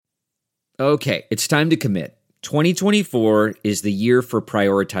Okay, it's time to commit. 2024 is the year for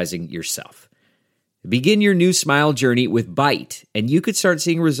prioritizing yourself. Begin your new smile journey with Byte, and you could start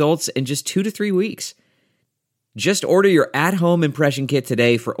seeing results in just 2 to 3 weeks. Just order your at-home impression kit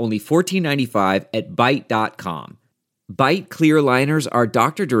today for only $14.95 at Byte.com. Byte clear liners are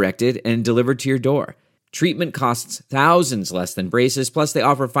doctor-directed and delivered to your door. Treatment costs thousands less than braces, plus they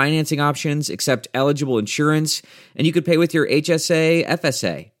offer financing options, accept eligible insurance, and you could pay with your HSA,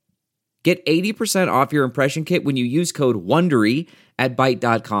 FSA. Get 80% off your impression kit when you use code WONDERY at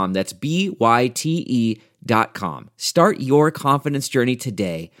Byte.com. That's BYTE.com. Start your confidence journey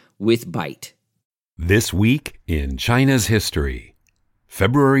today with Byte. This week in China's history,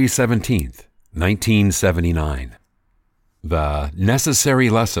 February 17th, 1979. The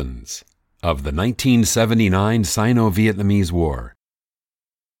necessary lessons of the 1979 Sino-Vietnamese War.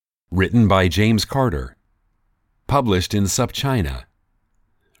 Written by James Carter. Published in SupChina.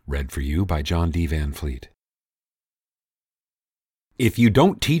 Read for you by John D. Van Fleet. If you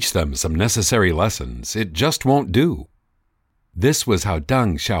don't teach them some necessary lessons, it just won't do. This was how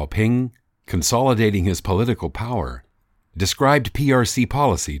Deng Xiaoping, consolidating his political power, described PRC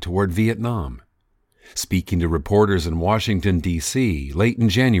policy toward Vietnam, speaking to reporters in Washington, D.C. late in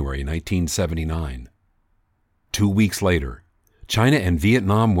January 1979. 2 weeks later, China and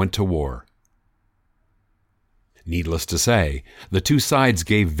Vietnam went to war. Needless to say, the two sides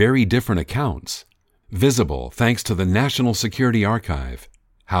gave very different accounts, visible thanks to the National Security Archive,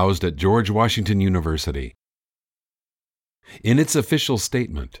 housed at George Washington University. In its official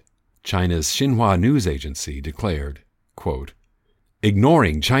statement, China's Xinhua news agency declared, quote,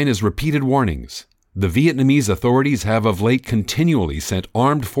 "Ignoring China's repeated warnings, the Vietnamese authorities have of late continually sent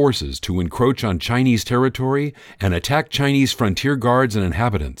armed forces to encroach on Chinese territory and attack Chinese frontier guards and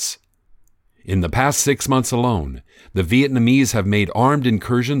inhabitants. In the past 6 months alone, the Vietnamese have made armed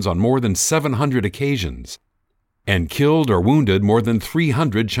incursions on more than 700 occasions and killed or wounded more than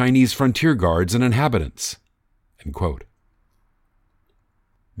 300 Chinese frontier guards and inhabitants." End quote.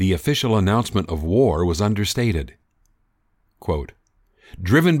 The official announcement of war was understated. Quote,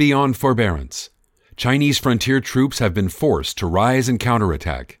 "Driven beyond forbearance, Chinese frontier troops have been forced to rise and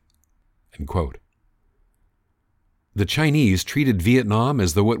counterattack." End quote. The Chinese treated Vietnam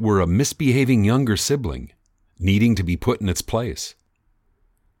as though it were a misbehaving younger sibling, needing to be put in its place.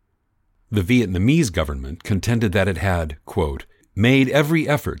 The Vietnamese government contended that it had, quote, "made every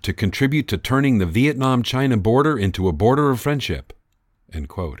effort to contribute to turning the Vietnam-China border into a border of friendship," end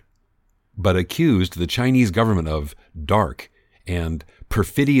quote, but accused the Chinese government of dark and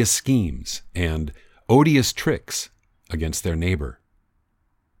perfidious schemes and odious tricks against their neighbor.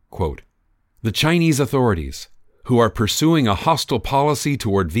 Quote, "The Chinese authorities, who are pursuing a hostile policy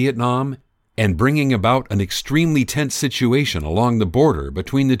toward Vietnam and bringing about an extremely tense situation along the border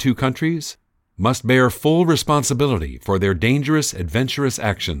between the two countries, must bear full responsibility for their dangerous, adventurous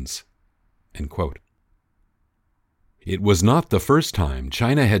actions." End quote. It was not the first time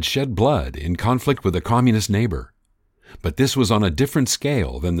China had shed blood in conflict with a communist neighbor, but this was on a different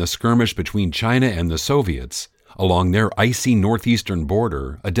scale than the skirmish between China and the Soviets along their icy northeastern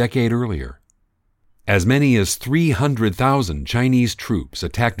border a decade earlier. As many as 300,000 Chinese troops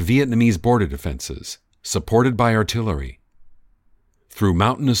attacked Vietnamese border defenses, supported by artillery. Through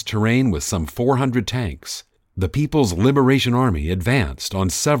mountainous terrain with some 400 tanks, the People's Liberation Army advanced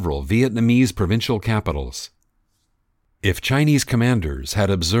on several Vietnamese provincial capitals. If Chinese commanders had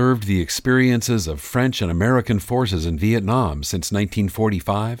observed the experiences of French and American forces in Vietnam since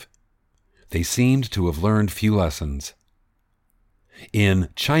 1945, they seemed to have learned few lessons. In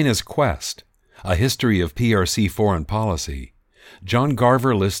China's Quest, A History of PRC Foreign Policy, John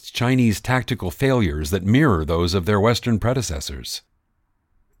Garver lists Chinese tactical failures that mirror those of their Western predecessors.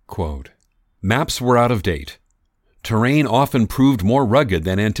 Quote, "Maps were out of date. Terrain often proved more rugged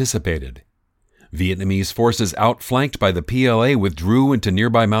than anticipated. Vietnamese forces outflanked by the PLA withdrew into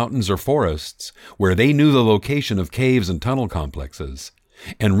nearby mountains or forests, where they knew the location of caves and tunnel complexes,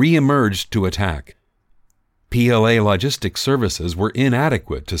 and re-emerged to attack. PLA logistics services were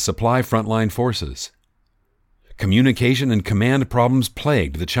inadequate to supply frontline forces. Communication and command problems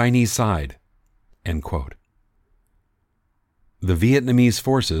plagued the Chinese side." End quote. The Vietnamese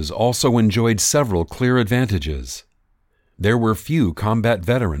forces also enjoyed several clear advantages. There were few combat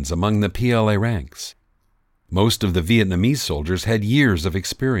veterans among the PLA ranks. Most of the Vietnamese soldiers had years of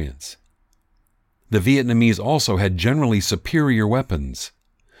experience. The Vietnamese also had generally superior weapons,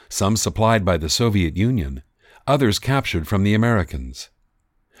 some supplied by the Soviet Union, others captured from the Americans.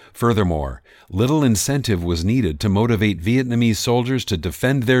 Furthermore, little incentive was needed to motivate Vietnamese soldiers to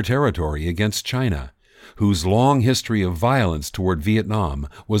defend their territory against China, whose long history of violence toward Vietnam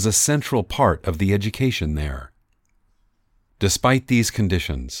was a central part of the education there. Despite these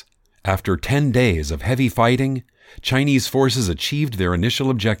conditions, after 10 days of heavy fighting, Chinese forces achieved their initial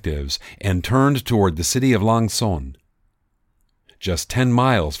objectives and turned toward the city of Lang Son. Just 10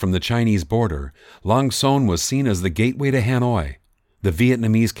 miles from the Chinese border, Lang Son was seen as the gateway to Hanoi, the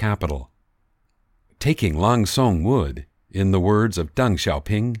Vietnamese capital. Taking Lang Son would, in the words of Deng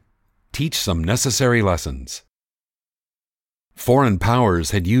Xiaoping, teach some necessary lessons. Foreign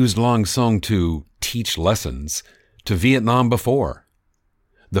powers had used Lang Son to teach lessons to Vietnam before.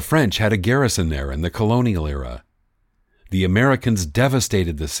 The French had a garrison there in the colonial era. The Americans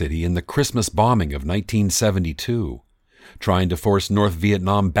devastated the city in the Christmas bombing of 1972, trying to force North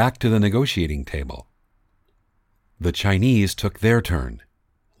Vietnam back to the negotiating table. The Chinese took their turn,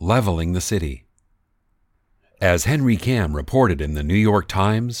 leveling the city. As Henry Kam reported in the New York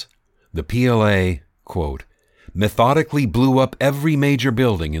Times, the PLA, quote, methodically blew up every major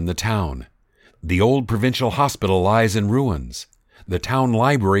building in the town. The old provincial hospital lies in ruins. The town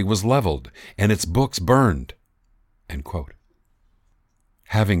library was leveled and its books burned, end quote.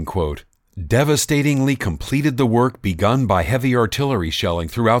 Having, quote, devastatingly completed the work begun by heavy artillery shelling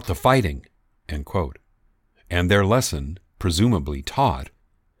throughout the fighting, end quote, and their lesson, presumably taught,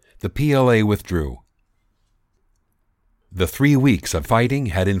 the PLA withdrew. The 3 weeks of fighting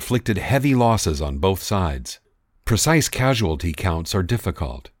had inflicted heavy losses on both sides. Precise casualty counts are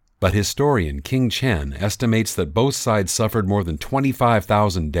difficult, but historian King Chen estimates that both sides suffered more than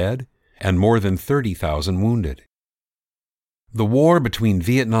 25,000 dead and more than 30,000 wounded. The war between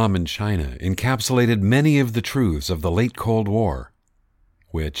Vietnam and China encapsulated many of the truths of the late Cold War,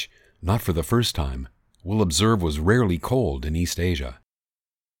 which, not for the first time, we'll observe was rarely cold in East Asia.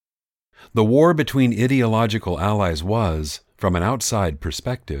 The war between ideological allies was, from an outside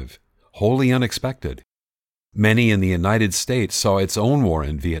perspective, wholly unexpected. Many in the United States saw its own war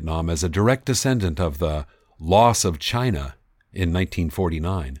in Vietnam as a direct descendant of the loss of China in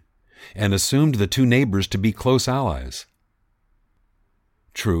 1949, and assumed the two neighbors to be close allies.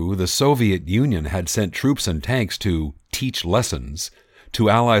 True, the Soviet Union had sent troops and tanks to teach lessons to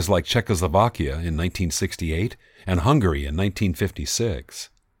allies like Czechoslovakia in 1968 and Hungary in 1956.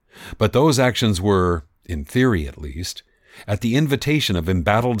 But those actions were, in theory at least, at the invitation of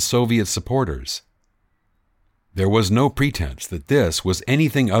embattled Soviet supporters. There was no pretense that this was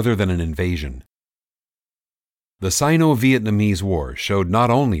anything other than an invasion. The Sino-Vietnamese War showed not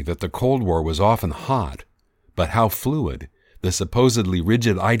only that the Cold War was often hot, but how fluid the supposedly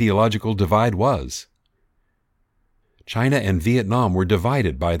rigid ideological divide was. China and Vietnam were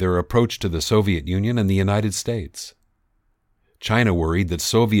divided by their approach to the Soviet Union and the United States. China worried that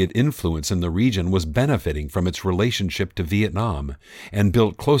Soviet influence in the region was benefiting from its relationship to Vietnam and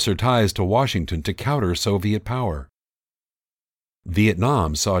built closer ties to Washington to counter Soviet power.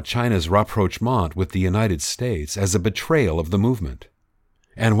 Vietnam saw China's rapprochement with the United States as a betrayal of the movement.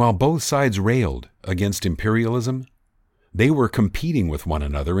 And while both sides railed against imperialism, they were competing with one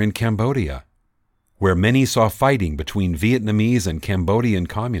another in Cambodia, where many saw fighting between Vietnamese and Cambodian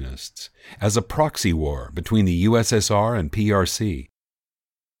communists as a proxy war between the USSR and PRC.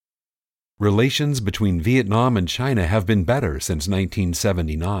 Relations between Vietnam and China have been better since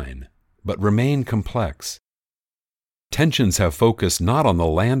 1979, but remain complex. Tensions have focused not on the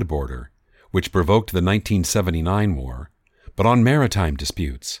land border, which provoked the 1979 war, but on maritime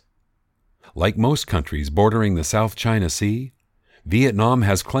disputes. Like most countries bordering the South China Sea, Vietnam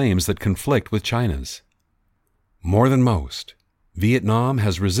has claims that conflict with China's. More than most, Vietnam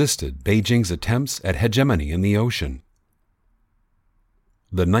has resisted Beijing's attempts at hegemony in the ocean.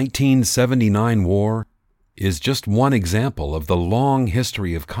 The 1979 war is just one example of the long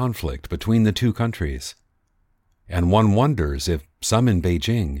history of conflict between the two countries, and one wonders if some in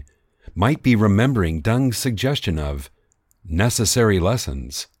Beijing might be remembering Deng's suggestion of necessary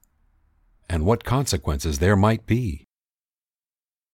lessons and what consequences there might be.